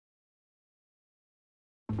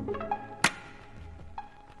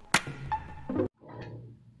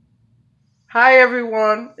Hi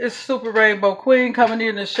everyone, it's Super Rainbow Queen coming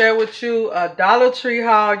in to share with you a Dollar Tree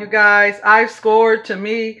haul, you guys. I've scored to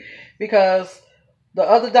me because the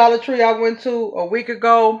other Dollar Tree I went to a week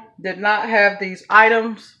ago did not have these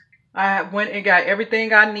items. I went and got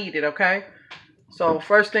everything I needed, okay? So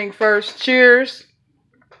first thing first, cheers.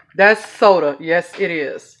 That's soda. Yes, it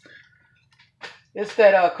is. It's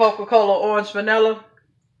that Coca-Cola Orange Vanilla.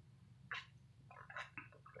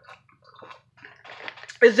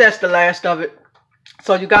 It's just the last of it.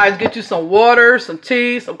 So you guys get you some water, some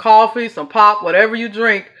tea, some coffee, some pop, whatever you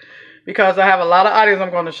drink, because I have a lot of items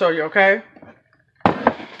I'm going to show you, okay?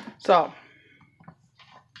 So,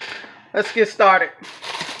 let's get started.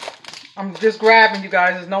 I'm just grabbing, you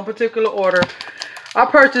guys. There's no particular order. I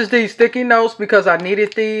purchased these sticky notes because I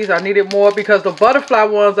needed these. I needed more because the butterfly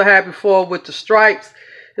ones I had before with the stripes,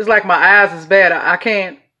 it's like my eyes is bad. I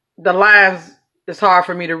can't, the lines, it's hard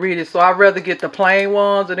for me to read it. So I'd rather get the plain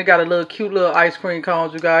ones. And it got a little cute little ice cream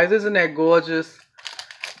cones, you guys. Isn't that gorgeous?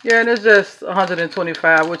 Yeah, and it's just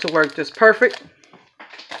 125, which will work just perfect.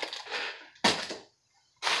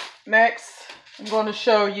 Next, I'm going to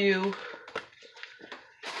show you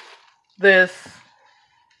this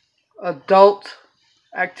adult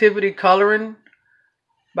activity coloring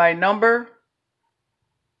by number.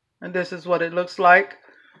 And this is what it looks like.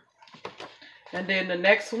 And then the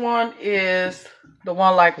next one is the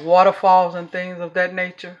one like waterfalls and things of that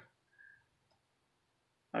nature.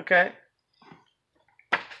 Okay.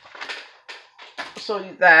 I'll show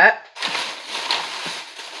you that.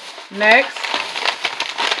 Next.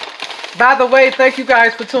 By the way, thank you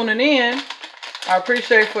guys for tuning in. I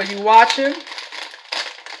appreciate for you watching.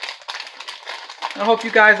 I hope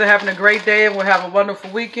you guys are having a great day and will have a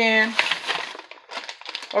wonderful weekend.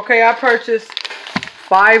 Okay, I purchased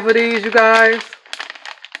 5 of these, you guys.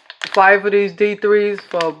 5 of these D3s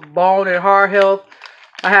for bone and heart health.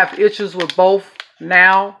 I have issues with both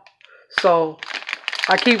now. So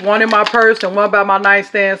I keep one in my purse and one by my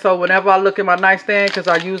nightstand. So whenever I look at my nightstand, because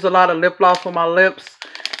I use a lot of lip gloss for my lips.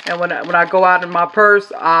 And when I go out in my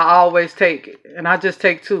purse, I always take it. And I just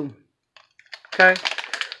take 2. Okay.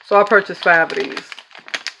 So I purchased 5 of these.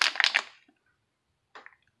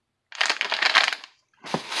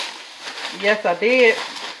 Yes, I did.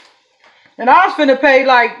 And I was finna pay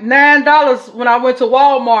like $9 when I went to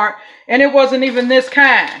Walmart. And it wasn't even this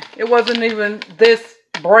kind. It wasn't even this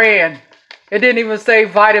brand. It didn't even say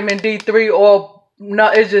vitamin D3 or no,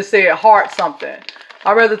 it just said heart something.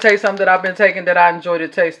 I'd rather take something that I've been taking that I enjoy the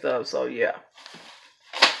taste of. So yeah.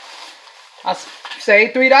 I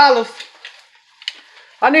saved $3.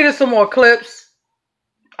 I needed some more clips.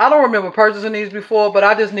 I don't remember purchasing these before, but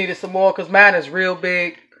I just needed some more because mine is real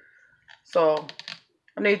big. So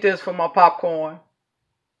I need this for my popcorn.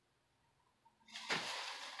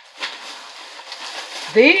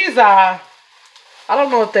 These are, I don't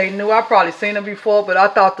know if they knew. I've probably seen them before, but I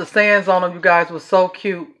thought the sayings on them, you guys, was so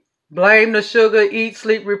cute. Blame the sugar, eat,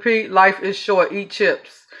 sleep, repeat. Life is short, eat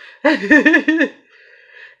chips. And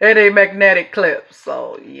a magnetic clip.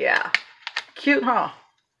 So yeah. Cute, huh?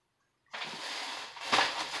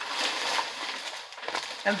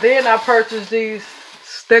 And then I purchased these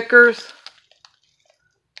stickers,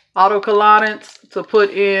 autocollants, to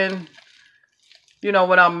put in, you know,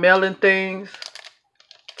 when I'm mailing things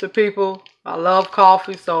to people. I love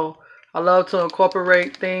coffee, so I love to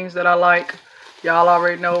incorporate things that I like. Y'all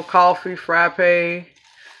already know coffee, frappe.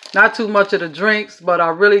 Not too much of the drinks, but I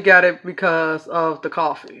really got it because of the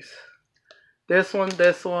coffees. This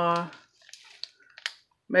one,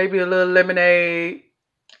 maybe a little lemonade,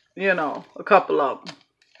 you know, a couple of them.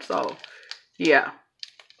 So, yeah.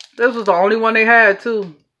 This was the only one they had,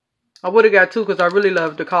 too. I would have got 2 because I really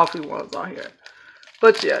love the coffee ones on here.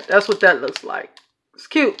 But, yeah, that's what that looks like. It's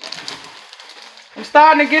cute. I'm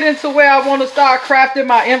starting to get into where I want to start crafting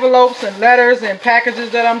my envelopes and letters and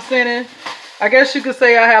packages that I'm sending. I guess you could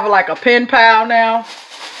say I have like a pen pal now.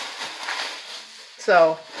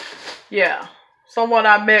 So, yeah. Someone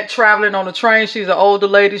I met traveling on the train. She's an older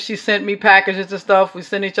lady. She sent me packages and stuff. We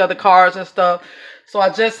sent each other cards and stuff. So I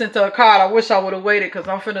just sent her a card. I wish I would have waited because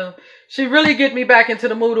I'm finna... She really get me back into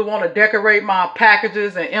the mood to want to decorate my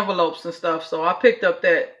packages and envelopes and stuff. So I picked up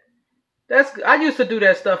that. I used to do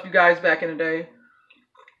that stuff, you guys, back in the day.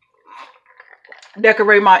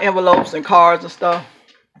 Decorate my envelopes and cards and stuff.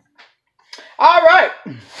 All right.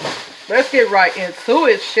 Let's get right into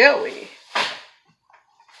it, shall we?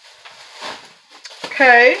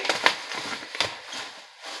 Okay.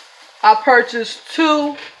 I purchased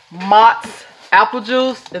 2 Mott's apple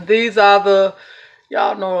juice. And these are the,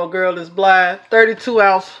 y'all know a girl is blind, 32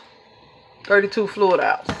 ounce 32 fluid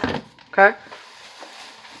ounce. Okay.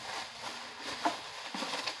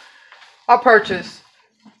 I purchased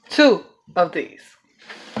 2 of these.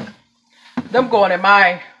 Them going in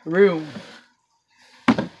my room.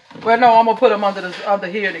 Well, no, I'm gonna put them under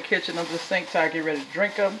here in the kitchen under the sink till I get ready to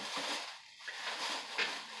drink them.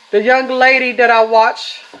 The young lady that I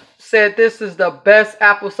watched said this is the best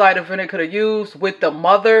apple cider vinegar to use with the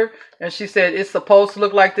mother. And she said it's supposed to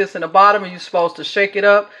look like this in the bottom and you're supposed to shake it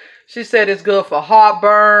up. She said it's good for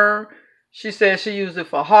heartburn. She said she used it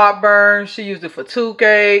for heartburn. She used it for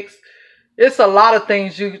toothaches. It's a lot of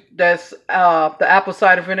things the apple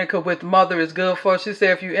cider vinegar with mother is good for. She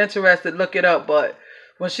said if you're interested, look it up. But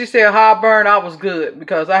when she said heartburn, I was good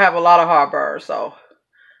because I have a lot of heartburn. So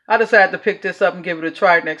I decided to pick this up and give it a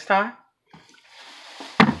try next time.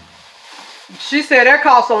 She said that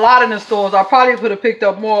costs a lot in the stores. I probably could have picked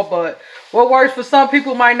up more, but what works for some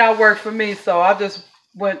people might not work for me. So I just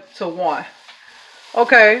went to 1.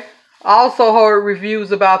 Okay. I also heard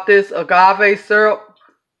reviews about this agave syrup.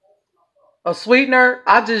 A sweetener.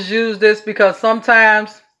 I just use this because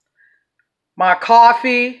sometimes my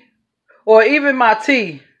coffee or even my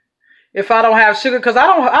tea, if I don't have sugar, because I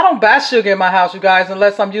don't buy sugar in my house, you guys,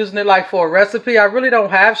 unless I'm using it like for a recipe. I really don't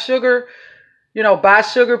have sugar. You know, buy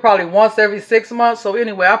sugar probably once every 6 months. So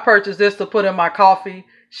anyway, I purchased this to put in my coffee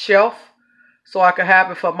shelf so I can have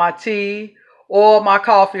it for my tea or my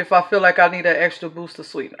coffee if I feel like I need an extra boost of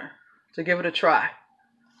sweetener to give it a try.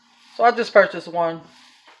 So I just purchased 1.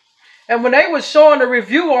 And when they was showing the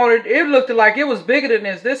review on it, it looked like it was bigger than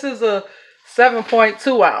this. This is a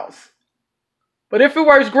 7.2 ounce. But if it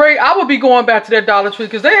works great, I would be going back to that Dollar Tree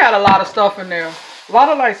because they had a lot of stuff in there. A lot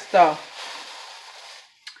of nice stuff.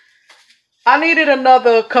 I needed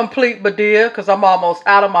another complete Badia because I'm almost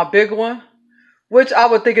out of my big one. Which I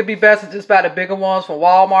would think it'd be best to just buy the bigger ones from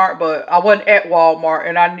Walmart. But I wasn't at Walmart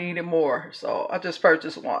and I needed more. So I just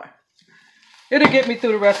purchased 1. It'll get me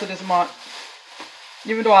through the rest of this month.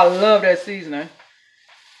 Even though I love that seasoning.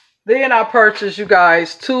 Then I purchased, you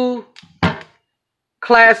guys, 2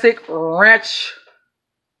 classic ranch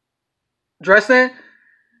dressing.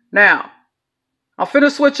 Now, I'm finna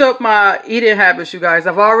switch up my eating habits, you guys.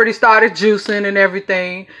 I've already started juicing and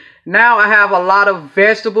everything. Now I have a lot of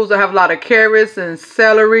vegetables. I have a lot of carrots and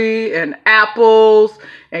celery and apples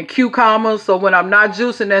and cucumbers. So when I'm not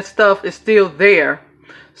juicing, that stuff is still there.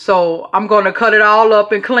 So I'm going to cut it all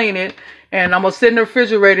up and clean it. And I'm going to sit in the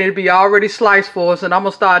refrigerator. It'll be already sliced for us. And I'm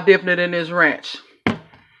going to start dipping it in this ranch.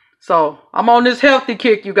 So I'm on this healthy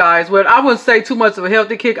kick, you guys. Well, I wouldn't say too much of a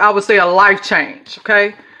healthy kick. I would say a life change,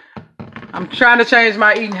 okay? I'm trying to change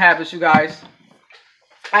my eating habits, you guys.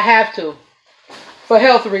 I have to. For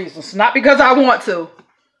health reasons. Not because I want to.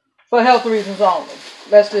 For health reasons only.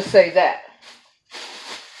 Let's just say that.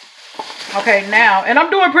 Okay, now. And I'm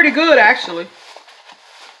doing pretty good, actually.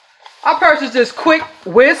 I purchased this quick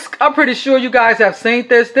whisk. I'm pretty sure you guys have seen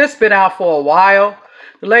this. This been out for a while.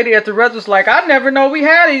 The lady at the register was like, I never know we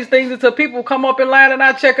had these things until people come up in line and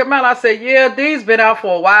I check them out. I said, yeah, these been out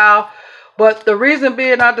for a while. But the reason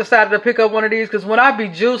being I decided to pick up one of these because when I be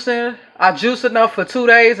juicing, I juice enough for 2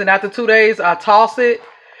 days. And after 2 days, I toss it.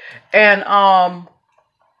 And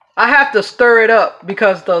I have to stir it up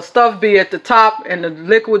because the stuff be at the top and the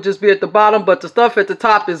liquid just be at the bottom. But the stuff at the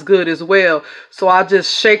top is good as well. So I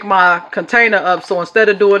just shake my container up. So instead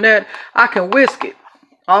of doing that, I can whisk it.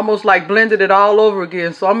 Almost like blended it all over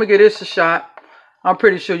again. So I'm going to give this a shot. I'm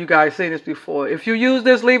pretty sure you guys seen this before. If you use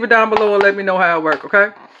this, leave it down below and let me know how it works,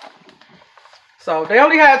 okay? So they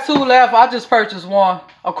only had 2 left. I just purchased 1.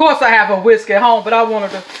 Of course I have a whisk at home, but I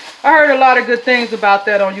heard a lot of good things about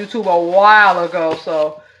that on YouTube a while ago.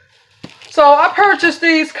 So I purchased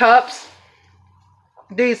these cups.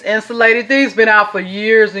 These insulated. These been out for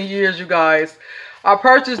years and years, you guys. I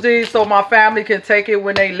purchased these so my family can take it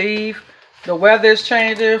when they leave. The weather is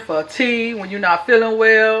changing for tea when you're not feeling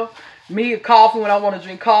well. Me, coffee when I want to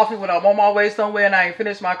drink coffee. When I'm on my way somewhere and I ain't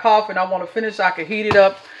finished my coffee and I want to finish, I can heat it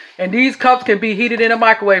up. And these cups can be heated in a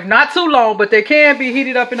microwave. Not too long, but they can be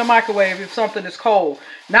heated up in the microwave if something is cold.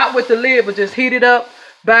 Not with the lid, but just heat it up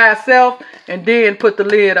by itself and then put the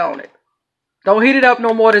lid on it. Don't heat it up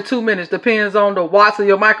no more than 2 minutes. Depends on the watts of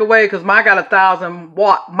your microwave because mine got a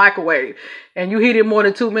 1,000-watt microwave. And you heat it more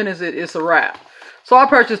than 2 minutes, it's a wrap. So I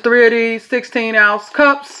purchased 3 of these 16-ounce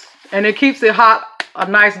cups. And it keeps it hot a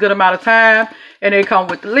nice good amount of time. And they come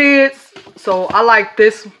with the lids. So I like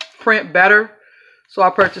this print better. So I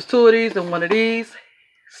purchased 2 of these and 1 of these.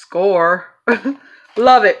 Score.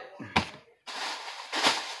 Love it.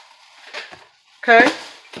 Okay.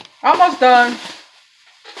 Almost done.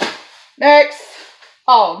 Next.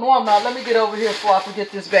 Oh, no I'm not. Let me get over here before I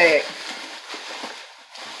forget this bag.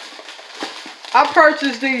 I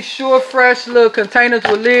purchased these Sure Fresh little containers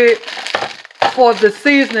with lid for the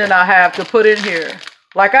seasoning I have to put in here.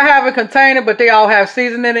 Like I have a container, but they all have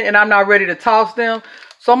seasoning in it, and I'm not ready to toss them.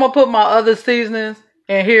 So I'm going to put my other seasonings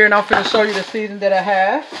in here, and I'm going to show you the seasoning that I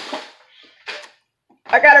have.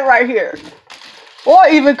 I got it right here. Or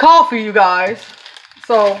even coffee, you guys.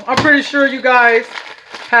 So I'm pretty sure you guys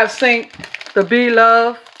have seen the Be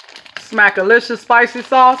Love Smackalicious spicy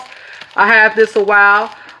sauce. I had this a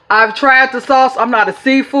while. I've tried the sauce. I'm not a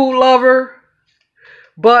seafood lover,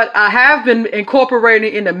 but I have been incorporating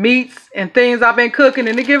it in the meats and things I've been cooking,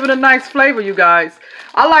 and they give it a nice flavor, you guys.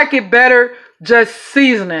 I like it better just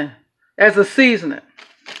seasoning as a seasoning.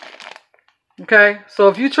 Okay, so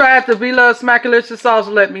if you tried the Be Love Smackalicious sauce,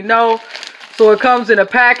 let me know. So it comes in a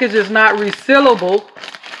package. It's not resealable,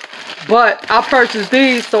 but I purchased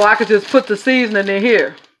these so I could just put the seasoning in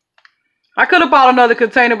here. I could have bought another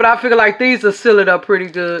container, but I figure like these will seal it up pretty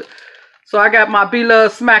good. So I got my Be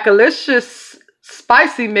Love Smackalicious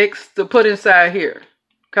spicy mix to put inside here.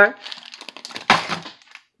 Okay.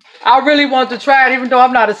 I really want to try it, even though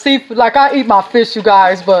I'm not a seafood. Like I eat my fish, you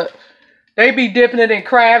guys, but they be dipping it in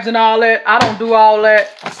crabs and all that. I don't do all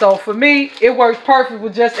that. So for me, it works perfect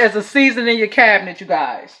with just as a seasoning in your cabinet, you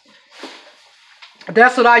guys.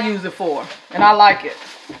 That's what I use it for, and I like it.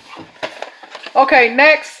 Okay,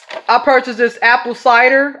 next, I purchased this apple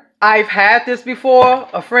cider. I've had this before.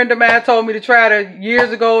 A friend of mine told me to try it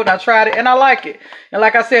years ago, and I tried it, and I like it. And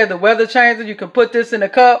like I said, the weather changes. You can put this in a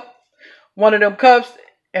cup, one of them cups,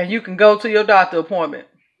 and you can go to your doctor appointment.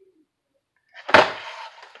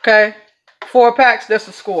 Okay, 4 packs, that's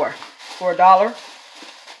a score for $1.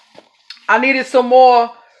 I needed some more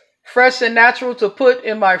fresh and natural to put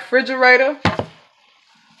in my refrigerator.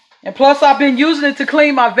 And plus, I've been using it to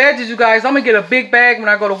clean my veggies, you guys. I'm going to get a big bag when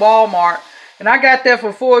I go to Walmart. And I got that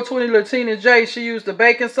for $4.20. Latina J, she used the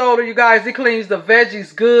baking soda, you guys. It cleans the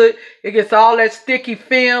veggies good. It gets all that sticky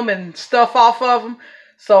film and stuff off of them.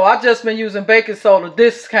 So I've just been using baking soda,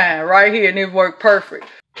 this kind right here, and it worked perfect.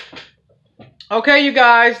 Okay, you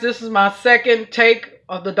guys, this is my second take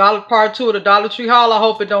of the part 2 of the Dollar Tree haul. I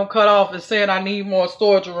hope it don't cut off. It's saying I need more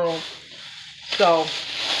storage room. So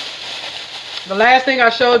the last thing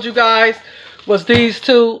I showed you guys was these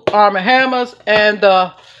 2 Arm & Hammers and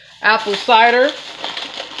the apple cider.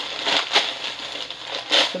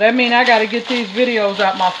 So that means I got to get these videos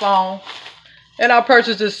out my phone. And I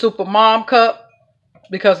purchased this Super Mom cup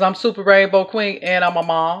because I'm Super Rainbow Queen and I'm a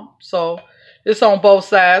mom. So it's on both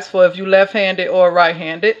sides for if you left-handed or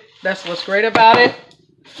right-handed. That's what's great about it.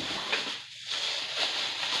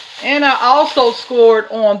 And I also scored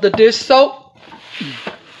on the dish soap.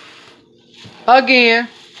 Again,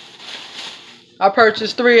 I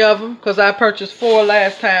purchased 3 of them because I purchased 4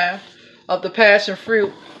 last time of the passion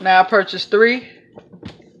fruit. Now I purchased 3.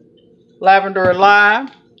 Lavender and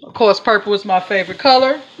lime. Of course, purple is my favorite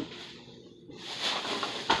color.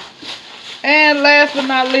 And last but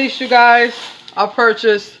not least, you guys, I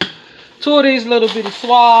purchased 2 of these little bitty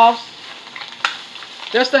swabs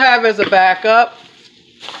just to have as a backup.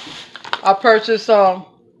 I purchased some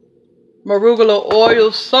marugula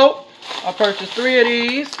oil soap. I purchased 3 of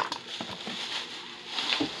these.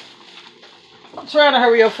 I'm trying to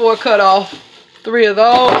hurry up for a cut off. 3 of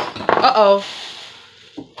those. Uh-oh.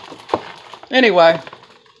 Anyway.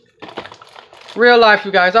 Real life,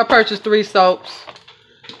 you guys. I purchased 3 soaps.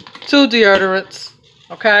 2 deodorants.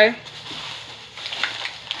 Okay.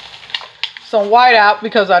 Some whiteout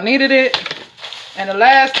because I needed it. And the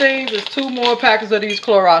last thing is 2 more packets of these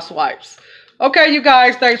Clorox wipes. Okay, you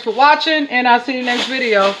guys. Thanks for watching. And I'll see you next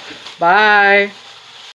video. Bye.